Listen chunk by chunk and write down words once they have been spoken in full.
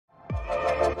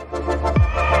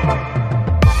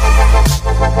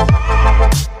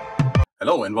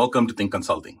Hello and welcome to Think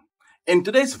Consulting. In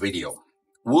today's video,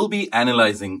 we'll be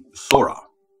analyzing Sora,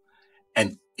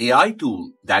 an AI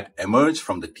tool that emerged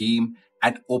from the team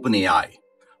at OpenAI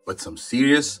with some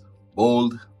serious,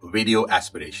 bold video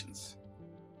aspirations.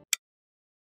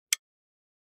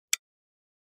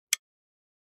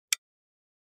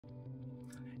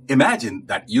 Imagine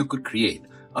that you could create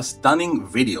a stunning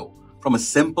video from a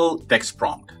simple text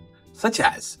prompt, such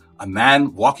as a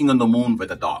man walking on the moon with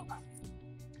a dog.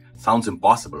 Sounds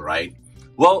impossible, right?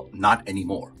 Well, not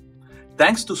anymore.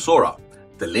 Thanks to Sora,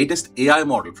 the latest AI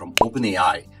model from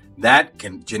OpenAI that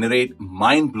can generate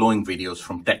mind-blowing videos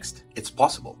from text, it's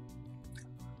possible.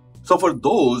 So for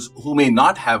those who may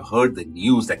not have heard the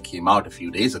news that came out a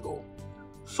few days ago,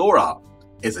 Sora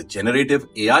is a generative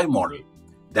AI model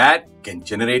that can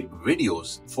generate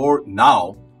videos for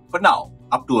now,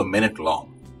 up to a minute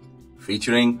long,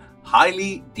 featuring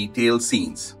highly detailed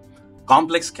scenes,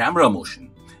 complex camera motion,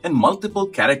 and multiple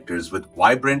characters with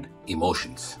vibrant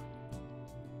emotions.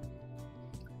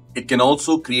 It can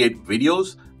also create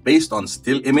videos based on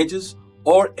still images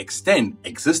or extend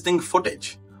existing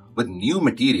footage with new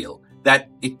material that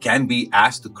it can be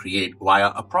asked to create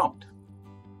via a prompt.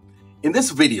 In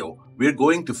this video, we're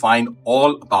going to find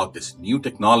all about this new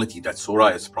technology that Sora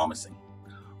is promising.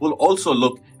 We'll also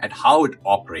look at how it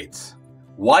operates,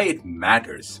 why it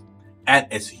matters, and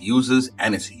its uses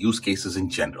and its use cases in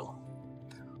general.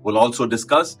 We'll also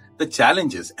discuss the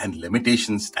challenges and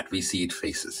limitations that we see it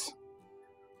faces.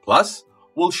 Plus,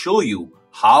 we'll show you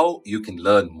how you can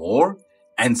learn more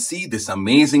and see this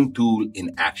amazing tool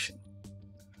in action.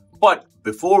 But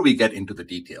before we get into the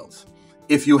details,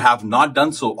 if you have not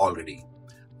done so already,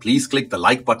 please click the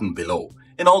like button below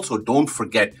and also don't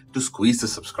forget to squeeze the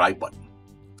subscribe button.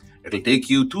 It'll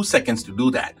take you 2 seconds to do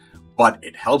that, but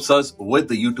it helps us with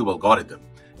the YouTube algorithm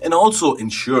and also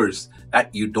ensures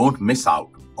that you don't miss out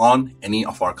on any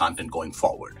of our content going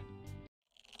forward.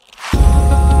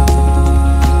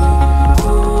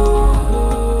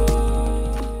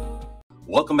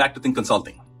 Welcome back to Think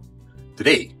Consulting.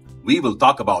 Today, we will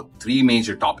talk about 3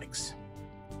 major topics.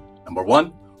 Number 1,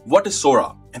 what is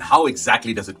Sora and how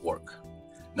exactly does it work?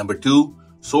 Number 2,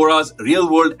 Sora's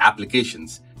real-world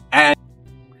applications and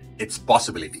its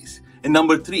possibilities. And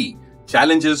number 3,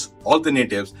 challenges,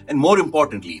 alternatives, and more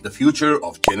importantly, the future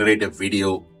of generative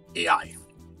video AI.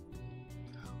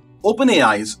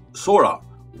 OpenAI's Sora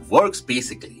works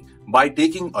basically by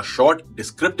taking a short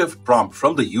descriptive prompt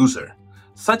from the user,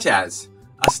 such as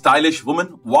a stylish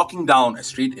woman walking down a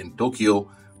street in Tokyo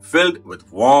filled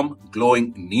with warm,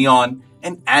 glowing neon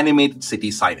and animated city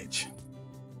signage.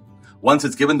 Once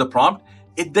it's given the prompt,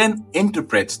 it then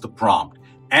interprets the prompt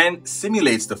and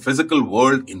simulates the physical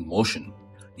world in motion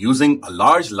using a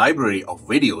large library of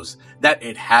videos that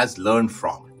it has learned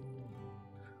from.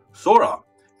 Sora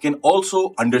can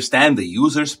also understand the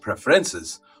user's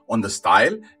preferences on the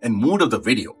style and mood of the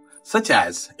video, such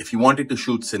as if you wanted to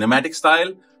shoot cinematic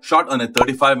style shot on a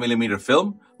 35mm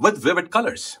film with vivid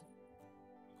colors.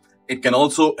 It can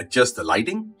also adjust the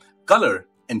lighting, color,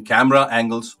 and camera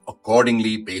angles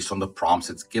accordingly based on the prompts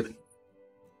it's given.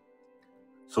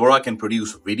 Sora can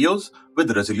produce videos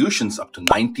with resolutions up to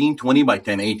 1920 by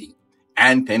 1080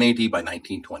 and 1080 by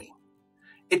 1920.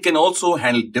 It can also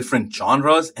handle different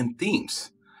genres and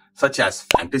themes, such as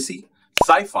fantasy,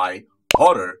 sci-fi,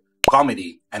 horror,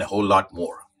 comedy, and a whole lot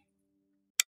more.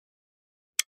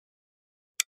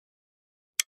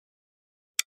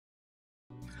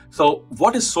 So,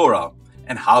 what is Sora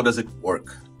and how does it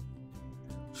work?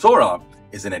 Sora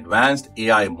is an advanced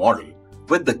AI model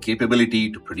with the capability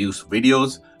to produce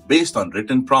videos based on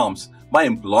written prompts by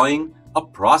employing a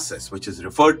process which is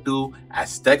referred to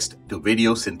as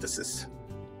text-to-video synthesis.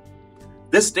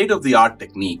 This state-of-the-art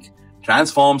technique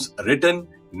transforms written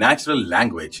natural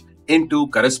language into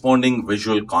corresponding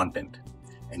visual content,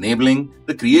 enabling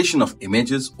the creation of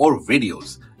images or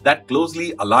videos that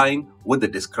closely align with the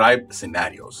described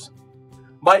scenarios.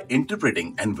 By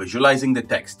interpreting and visualizing the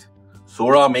text,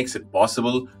 Sora makes it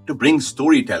possible to bring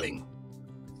storytelling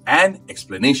and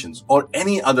explanations or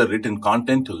any other written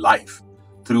content to life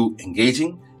through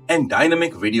engaging and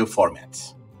dynamic video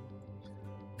formats.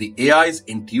 The AI's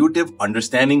intuitive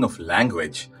understanding of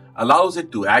language allows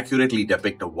it to accurately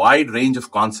depict a wide range of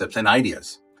concepts and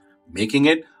ideas, making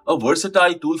it a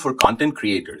versatile tool for content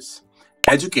creators,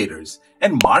 educators,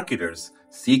 and marketers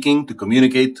seeking to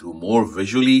communicate through more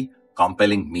visually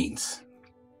compelling means.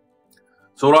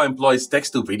 Sora employs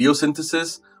text-to-video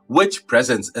synthesis, which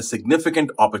presents a significant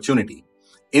opportunity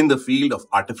in the field of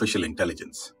artificial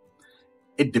intelligence.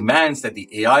 It demands that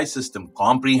the AI system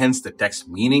comprehends the text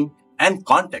meaning and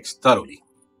context thoroughly.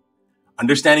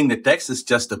 Understanding the text is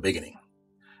just the beginning.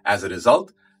 As a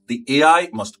result, the AI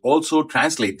must also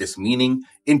translate this meaning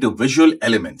into visual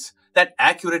elements that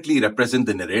accurately represent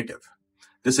the narrative.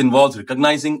 This involves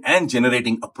recognizing and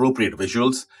generating appropriate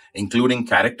visuals, including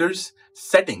characters,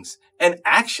 settings, and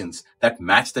actions that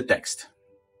match the text.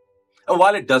 And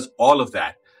while it does all of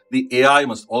that, the AI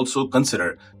must also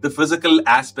consider the physical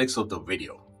aspects of the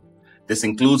video. This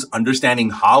includes understanding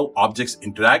how objects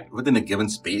interact within a given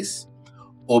space,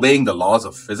 obeying the laws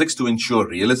of physics to ensure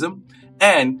realism,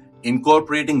 and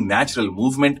incorporating natural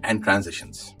movement and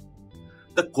transitions.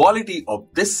 The quality of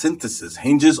this synthesis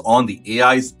hinges on the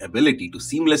AI's ability to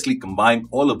seamlessly combine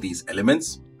all of these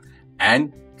elements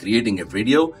and creating a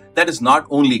video that is not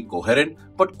only coherent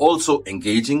but also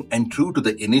engaging and true to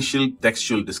the initial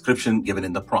textual description given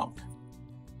in the prompt.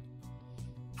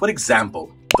 For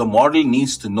example, the model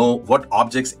needs to know what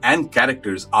objects and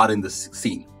characters are in the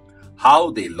scene,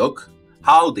 how they look,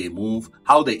 how they move,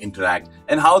 how they interact,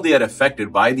 and how they are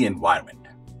affected by the environment.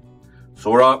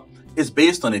 Sora is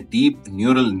based on a deep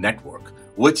neural network,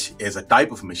 which is a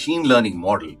type of machine learning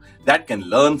model that can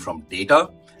learn from data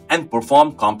and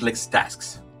perform complex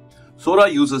tasks. Sora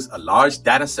uses a large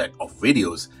dataset of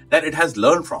videos that it has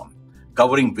learned from,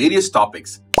 covering various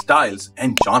topics, styles,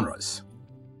 and genres.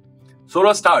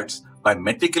 Sora starts by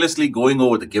meticulously going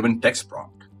over the given text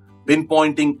prompt,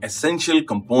 pinpointing essential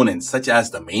components such as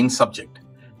the main subject,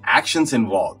 actions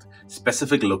involved,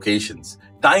 specific locations,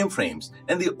 time frames,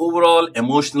 and the overall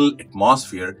emotional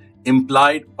atmosphere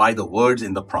implied by the words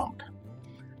in the prompt.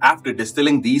 After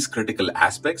distilling these critical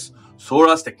aspects,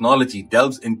 Sora's technology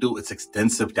delves into its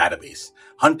extensive database,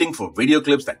 hunting for video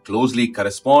clips that closely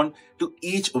correspond to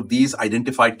each of these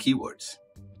identified keywords.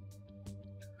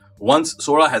 Once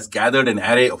Sora has gathered an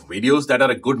array of videos that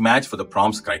are a good match for the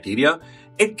prompt's criteria,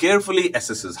 it carefully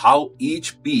assesses how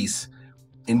each piece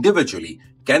individually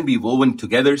can be woven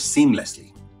together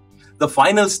seamlessly. The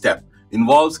final step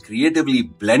involves creatively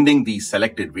blending these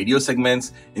selected video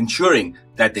segments, ensuring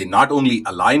that they not only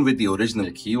align with the original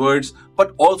keywords,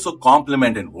 but also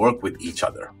complement and work with each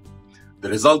other. The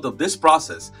result of this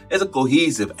process is a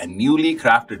cohesive and newly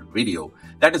crafted video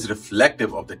that is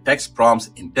reflective of the text prompt's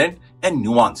intent and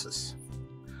nuances.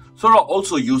 Sora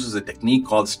also uses a technique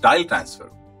called style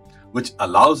transfer, which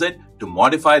allows it to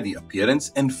modify the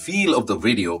appearance and feel of the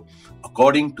video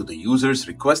according to the user's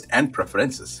request and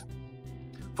preferences.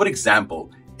 For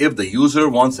example, if the user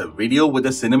wants a video with a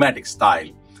cinematic style,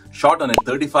 shot on a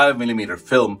 35mm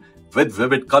film with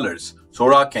vivid colors,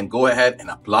 Sora can go ahead and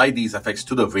apply these effects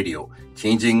to the video,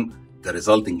 changing the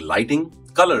resulting lighting,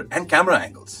 color, and camera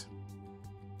angles.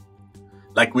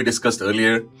 Like we discussed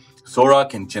earlier, Sora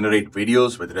can generate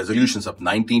videos with resolutions of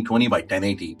 1920 by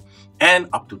 1080 and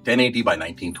up to 1080 by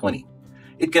 1920.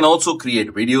 It can also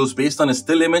create videos based on a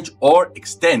still image or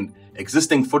extend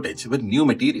existing footage with new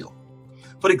material.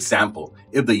 For example,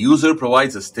 if the user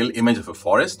provides a still image of a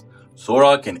forest,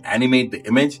 Sora can animate the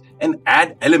image and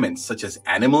add elements such as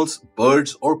animals,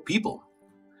 birds, or people.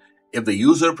 If the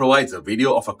user provides a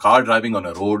video of a car driving on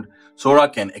a road, Sora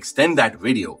can extend that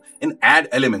video and add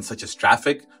elements such as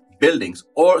traffic, buildings,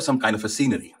 or some kind of a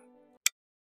scenery.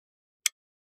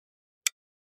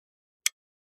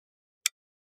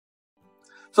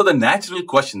 So the natural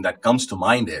question that comes to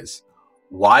mind is,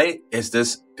 why is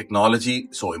this technology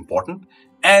so important?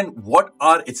 And what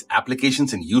are its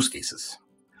applications and use cases?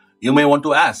 You may want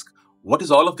to ask, what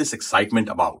is all of this excitement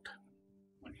about?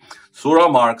 Sora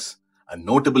marks a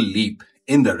notable leap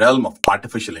in the realm of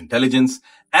artificial intelligence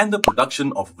and the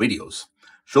production of videos,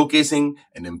 showcasing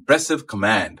an impressive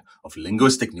command of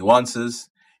linguistic nuances,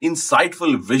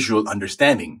 insightful visual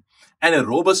understanding, and a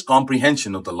robust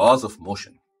comprehension of the laws of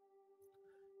motion.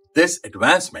 This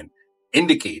advancement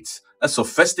indicates a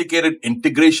sophisticated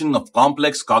integration of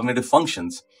complex cognitive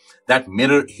functions that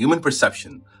mirror human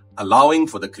perception, allowing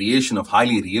for the creation of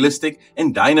highly realistic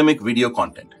and dynamic video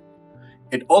content.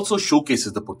 It also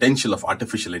showcases the potential of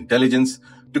artificial intelligence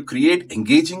to create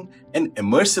engaging and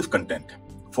immersive content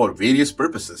for various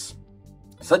purposes,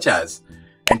 such as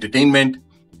entertainment,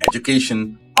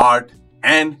 education, art,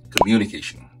 and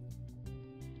communication.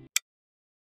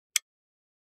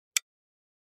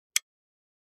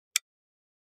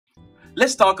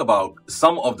 Let's talk about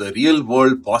some of the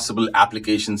real-world possible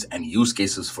applications and use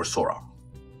cases for Sora.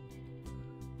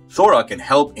 Sora can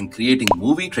help in creating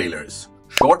movie trailers,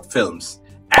 short films,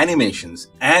 animations,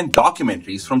 and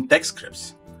documentaries from text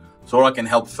scripts. Sora can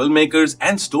help filmmakers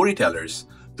and storytellers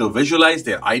to visualize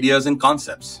their ideas and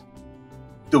concepts.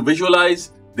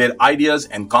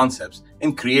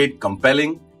 And create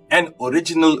compelling and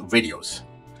original videos.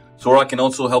 Sora can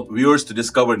also help viewers to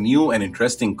discover new and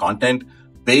interesting content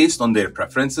based on their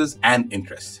preferences and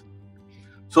interests.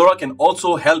 Sora can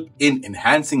also help in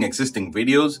enhancing existing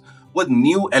videos with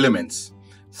new elements,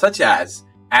 such as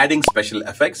adding special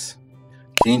effects,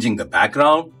 changing the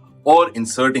background, or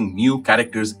inserting new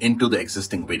characters into the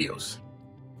existing videos.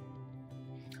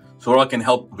 Sora can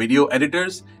help video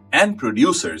editors and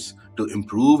producers to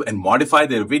improve and modify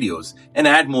their videos and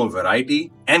add more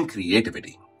variety and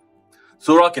creativity.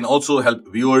 Sora can also help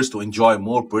viewers to enjoy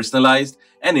more personalized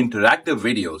and interactive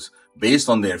videos based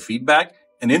on their feedback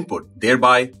and input,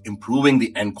 thereby improving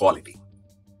the end quality.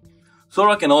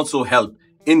 Sora can also help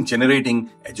in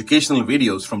generating educational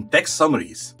videos from text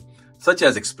summaries, such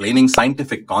as explaining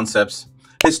scientific concepts,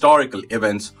 historical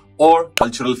events, or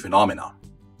cultural phenomena.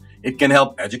 It can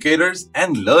help educators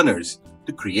and learners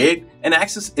to create and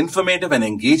access informative and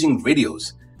engaging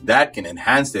videos that can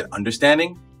enhance their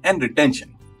understanding and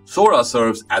retention. Sora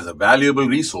serves as a valuable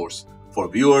resource for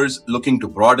viewers looking to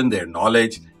broaden their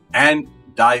knowledge and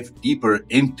dive deeper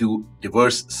into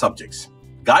diverse subjects.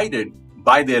 Guided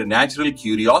by their natural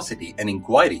curiosity and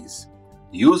inquiries,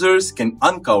 users can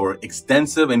uncover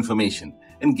extensive information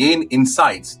and gain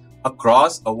insights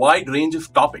across a wide range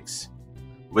of topics.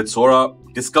 With Sora,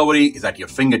 discovery is at your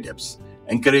fingertips,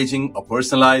 encouraging a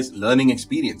personalized learning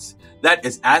experience that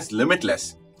is as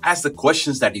limitless as the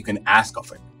questions that you can ask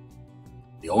of it.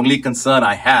 The only concern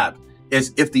I have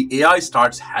is if the AI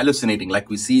starts hallucinating like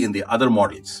we see in the other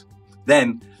models,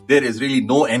 then there is really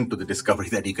no end to the discovery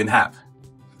that you can have.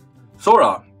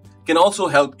 Sora can also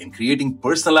help in creating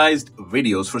personalized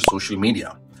videos for social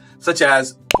media, such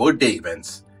as birthday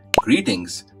events,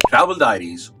 greetings, travel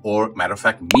diaries, or matter of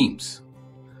fact, memes.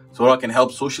 Sora can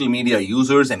help social media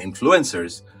users and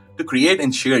influencers to create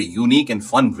and share unique and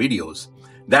fun videos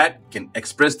that can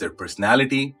express their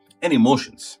personality and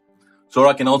emotions.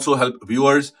 Sora can also help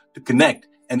viewers to connect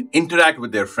and interact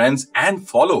with their friends and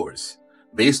followers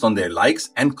based on their likes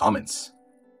and comments.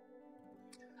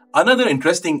 Another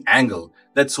interesting angle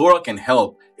that Sora can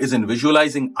help is in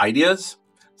visualizing ideas,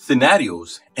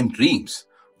 scenarios, and dreams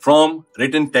from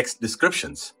written text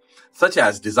descriptions, such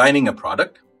as designing a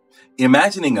product,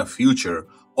 imagining a future,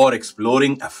 or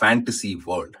exploring a fantasy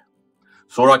world.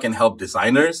 Sora can help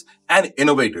designers and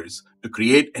innovators to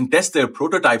create and test their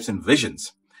prototypes and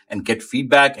visions and get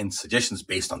feedback and suggestions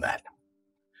based on that.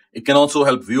 It can also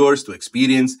help viewers to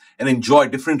experience and enjoy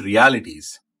different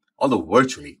realities, although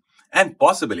virtually, and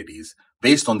possibilities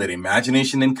based on their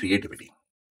imagination and creativity.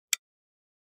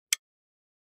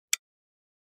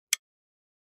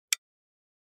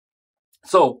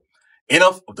 So,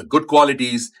 enough of the good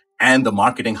qualities and the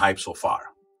marketing hype so far.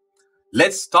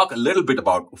 Let's talk a little bit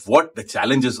about what the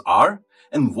challenges are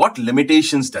and what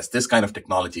limitations does this kind of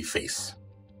technology face.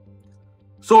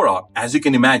 Sora, as you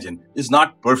can imagine, is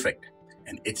not perfect,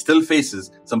 and it still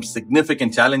faces some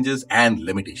significant challenges and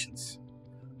limitations.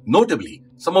 Notably,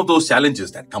 some of those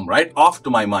challenges that come right off to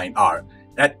my mind are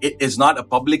that it is not a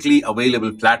publicly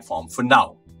available platform for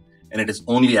now, and it is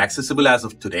only accessible as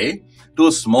of today to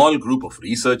a small group of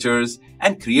researchers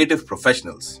and creative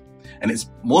professionals, and it's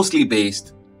mostly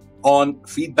based on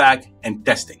feedback and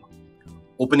testing.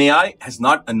 OpenAI has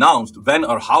not announced when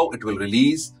or how it will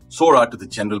release Sora to the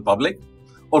general public,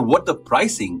 or what the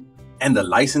pricing and the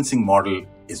licensing model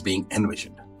is being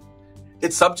envisioned.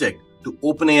 It's subject to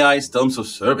OpenAI's terms of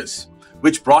service,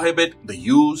 which prohibit the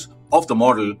use of the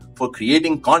model for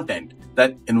creating content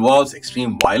that involves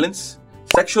extreme violence,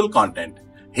 sexual content,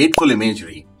 hateful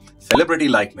imagery, celebrity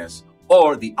likeness,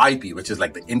 or the IP, which is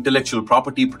like the intellectual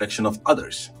property protection of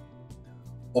others.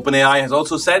 OpenAI has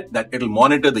also said that it'll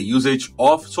monitor the usage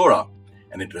of Sora,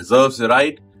 and it reserves the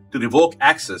right to revoke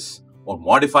access or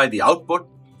modify the output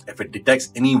if it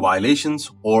detects any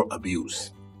violations or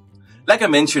abuse. Like I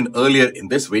mentioned earlier in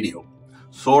this video,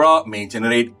 Sora may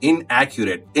generate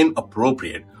inaccurate,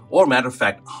 inappropriate, or matter of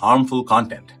fact, harmful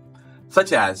content,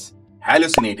 such as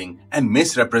hallucinating and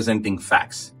misrepresenting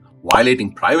facts,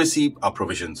 violating privacy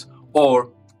provisions,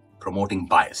 or promoting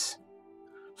bias.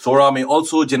 Sora may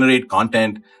also generate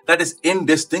content that is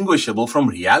indistinguishable from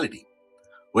reality,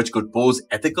 which could pose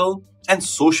ethical and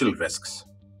social risks.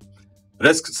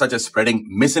 Risks such as spreading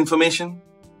misinformation,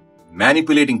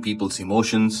 manipulating people's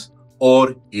emotions,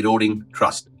 or eroding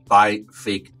trust by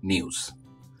fake news.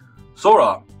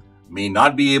 Sora may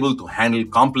not be able to handle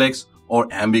complex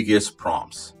or ambiguous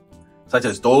prompts, such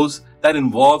as those that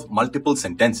involve multiple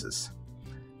sentences.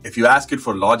 If you ask it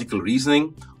for logical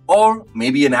reasoning or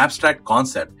maybe an abstract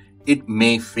concept, it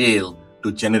may fail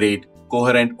to generate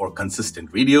coherent or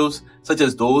consistent videos, such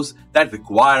as those that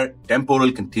require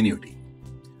temporal continuity,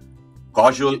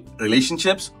 causal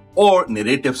relationships, or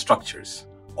narrative structures.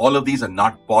 All of these are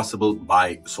not possible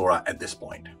by Sora at this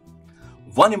point.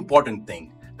 One important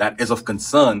thing that is of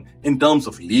concern in terms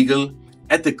of legal,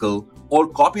 ethical, or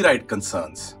copyright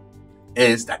concerns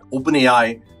is that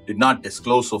OpenAI did not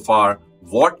disclose so far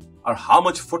what or how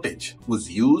much footage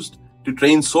was used to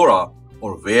train Sora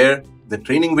or where the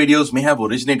training videos may have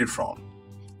originated from,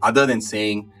 other than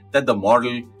saying that the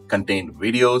model contained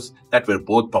videos that were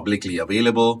both publicly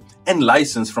available and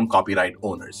licensed from copyright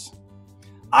owners.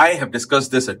 I have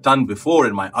discussed this a ton before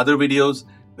in my other videos.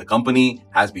 The company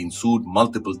has been sued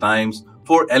multiple times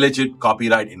for alleged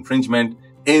copyright infringement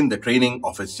in the training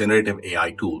of its generative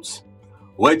AI tools,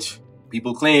 which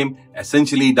people claim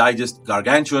essentially digest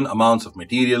gargantuan amounts of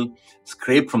material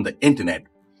scraped from the internet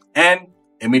and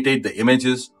imitate the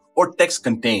images or text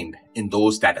contained in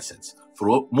those datasets.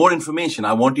 For more information,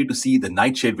 I want you to see the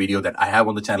Nightshade video that I have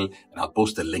on the channel, and I'll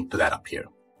post the link to that up here.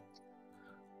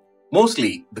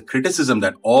 Mostly, the criticism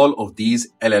that all of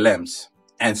these LLMs,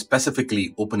 and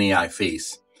specifically OpenAI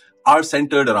face, are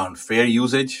centered around fair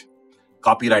usage,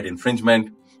 copyright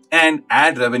infringement, and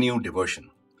ad revenue diversion.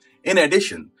 In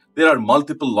addition, there are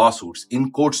multiple lawsuits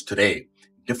in courts today,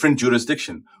 different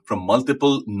jurisdiction from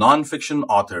multiple non-fiction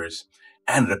authors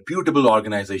and reputable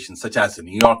organizations such as the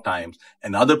New York Times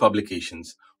and other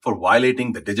publications for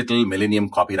violating the Digital Millennium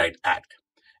Copyright Act.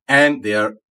 And they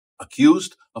are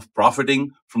accused of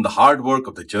profiting from the hard work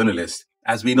of the journalists,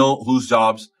 as we know, whose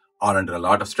jobs are under a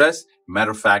lot of stress,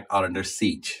 matter of fact, are under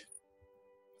siege.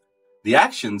 The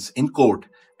actions in court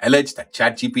allege that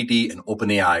ChatGPT and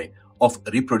OpenAI of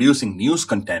reproducing news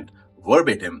content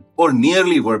verbatim or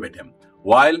nearly verbatim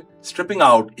while stripping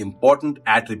out important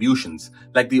attributions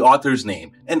like the author's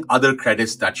name and other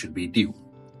credits that should be due.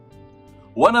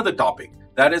 One other topic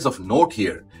that is of note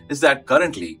here is that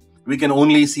currently we can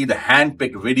only see the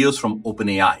hand-picked videos from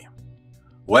OpenAI.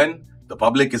 When the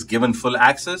public is given full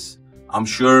access, I'm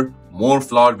sure more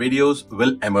flawed videos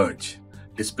will emerge,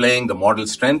 displaying the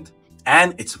model's strength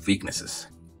and its weaknesses.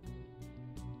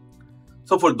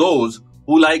 So for those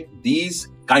who like these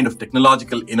kind of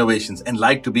technological innovations and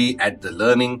like to be at the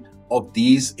learning of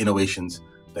these innovations,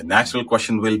 the natural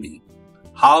question will be,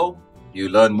 how do you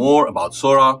learn more about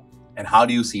Sora and how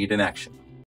do you see it in action?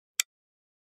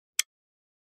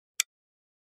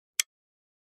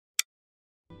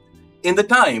 In the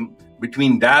time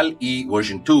between DALL-E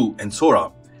version 2 and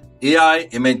Sora, AI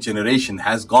image generation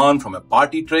has gone from a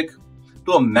party trick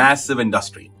to a massive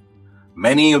industry.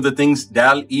 Many of the things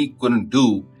DALL-E couldn't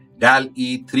do,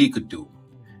 DALL-E 3 could do.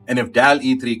 And if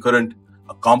DALL-E 3 couldn't,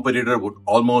 a competitor would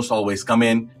almost always come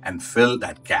in and fill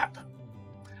that gap.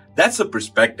 That's a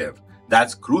perspective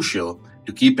that's crucial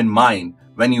to keep in mind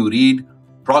when you read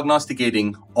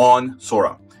prognosticating on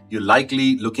Sora. You're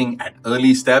likely looking at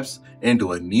early steps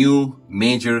into a new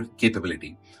major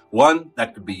capability, one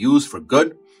that could be used for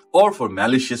good or for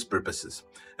malicious purposes.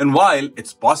 And while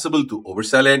it's possible to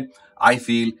oversell it, I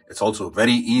feel it's also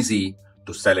very easy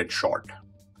to sell it short.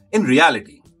 In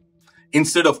reality,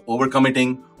 instead of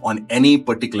overcommitting on any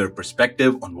particular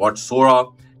perspective on what Sora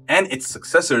and its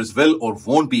successors will or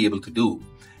won't be able to do,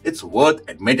 it's worth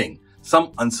admitting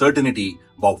some uncertainty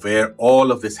about where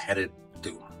all of this headed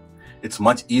to. It's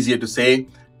much easier to say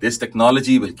this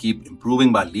technology will keep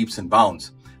improving by leaps and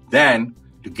bounds than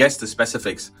to guess the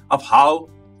specifics of how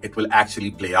it will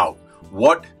actually play out,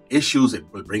 what issues it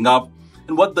will bring up,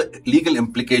 and what the legal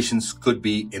implications could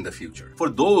be in the future. For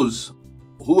those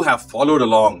who have followed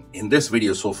along in this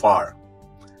video so far,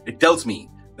 it tells me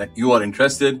that you are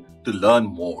interested to learn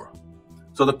more.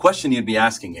 So the question you'd be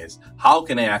asking is, how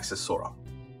can I access Sora?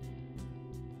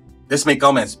 This may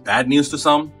come as bad news to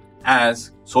some,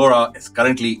 as Sora is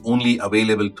currently only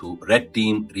available to Red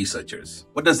Team researchers.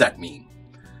 What does that mean?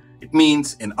 It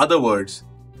means, in other words,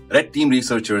 Red Team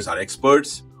researchers are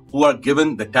experts who are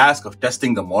given the task of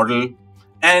testing the model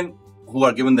and who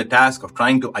are given the task of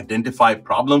trying to identify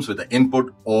problems with the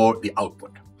input or the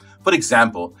output. For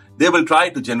example, they will try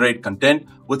to generate content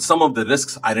with some of the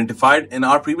risks identified in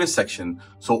our previous section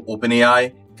so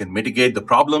OpenAI can mitigate the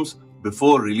problems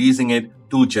before releasing it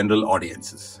to general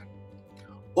audiences.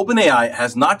 OpenAI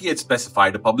has not yet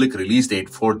specified a public release date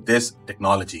for this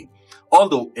technology,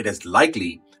 although it is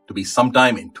likely to be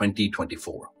sometime in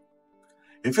 2024.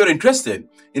 If you're interested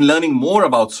in learning more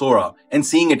about Sora and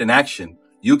seeing it in action,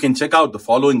 you can check out the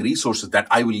following resources that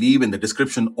I will leave in the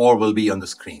description or will be on the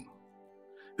screen.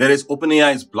 There is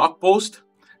OpenAI's blog post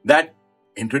that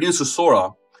introduces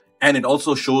Sora, and it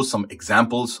also shows some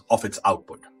examples of its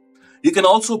output. You can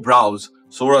also browse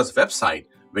Sora's website,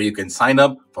 where you can sign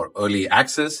up for early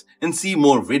access and see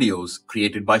more videos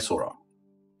created by Sora.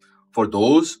 For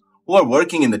those who are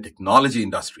working in the technology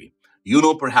industry, you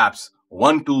know perhaps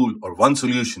one tool or one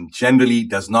solution generally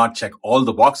does not check all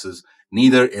the boxes,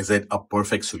 neither is it a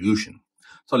perfect solution.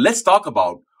 So let's talk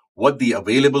about what the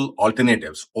available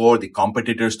alternatives or the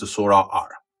competitors to Sora are.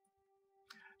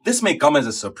 This may come as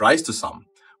a surprise to some,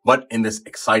 but in this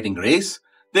exciting race,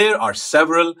 there are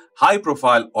several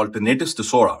high-profile alternatives to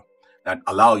Sora that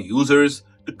allow users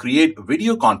to create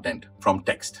video content from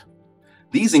text.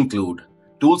 These include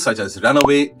tools such as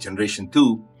Runaway Generation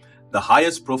 2, the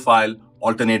highest profile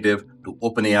alternative to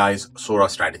OpenAI's Sora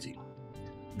strategy.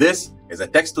 This is a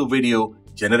text-to-video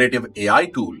generative AI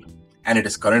tool, and it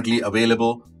is currently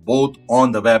available both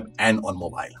on the web and on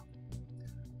mobile.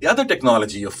 The other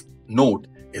technology of note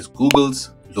is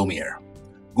Google's Lumiere.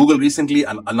 Google recently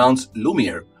announced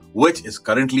Lumiere, which is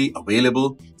currently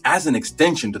available as an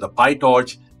extension to the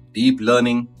PyTorch deep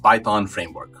learning Python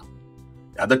framework.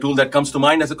 The other tool that comes to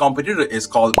mind as a competitor is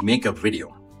called Make a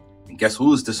Video. And guess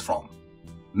who is this from?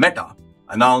 Meta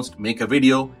announced Make a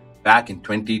Video back in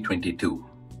 2022.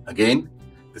 Again,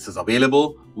 this is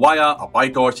available via a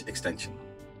PyTorch extension.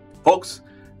 Folks,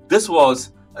 this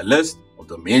was a list of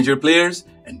the major players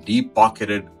and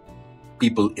deep-pocketed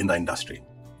people in the industry.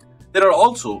 There are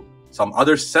also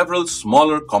several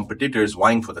smaller competitors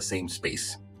vying for the same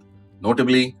space.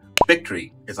 Notably,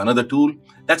 Pictory is another tool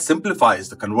that simplifies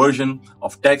the conversion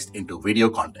of text into video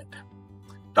content,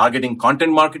 targeting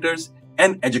content marketers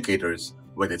and educators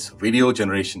with its video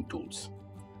generation tools.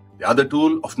 The other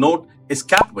tool of note is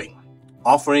Capwing,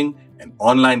 offering an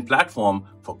online platform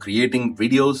for creating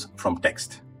videos from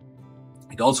text.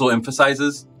 It also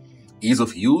emphasizes ease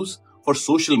of use for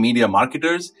social media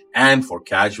marketers and for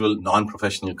casual,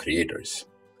 non-professional creators.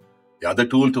 The other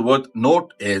tool to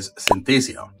note is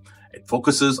Synthesia. It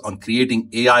focuses on creating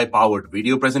AI-powered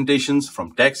video presentations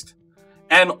from text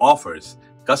and offers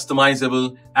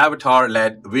customizable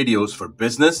avatar-led videos for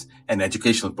business and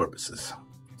educational purposes.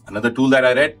 Another tool that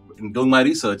I read in doing my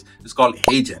research is called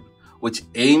HeyGen, which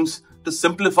aims to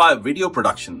simplify video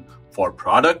production for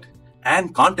product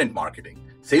and content marketing,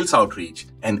 sales outreach,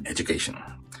 and education.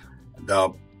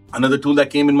 Another tool that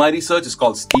came in my research is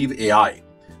called Steve AI.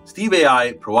 Steve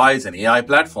AI provides an AI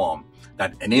platform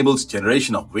that enables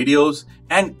generation of videos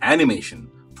and animation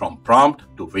from prompt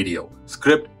to video,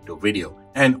 script to video,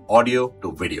 and audio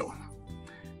to video.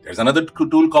 There's another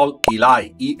tool called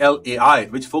Elai, E-L-A-I,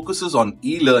 which focuses on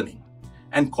e-learning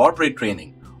and corporate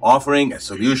training, offering a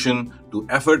solution to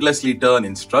effortlessly turn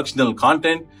instructional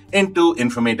content into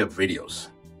informative videos.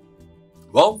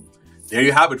 Well, there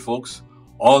you have it, folks.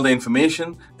 All the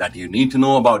information that you need to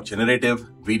know about generative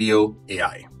video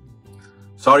AI.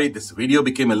 Sorry, this video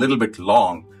became a little bit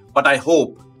long, but I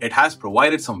hope it has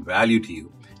provided some value to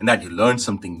you and that you learned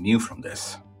something new from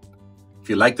this. If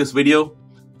you like this video,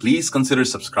 please consider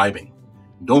subscribing.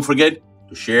 Don't forget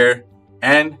to share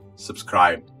and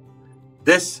subscribe.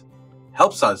 This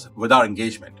helps us with our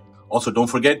engagement. Also, don't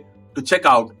forget to check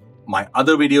out my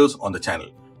other videos on the channel.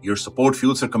 Your support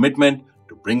fuels our commitment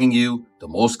to bringing you the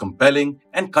most compelling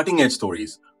and cutting-edge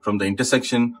stories from the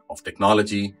intersection of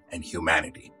technology and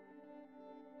humanity.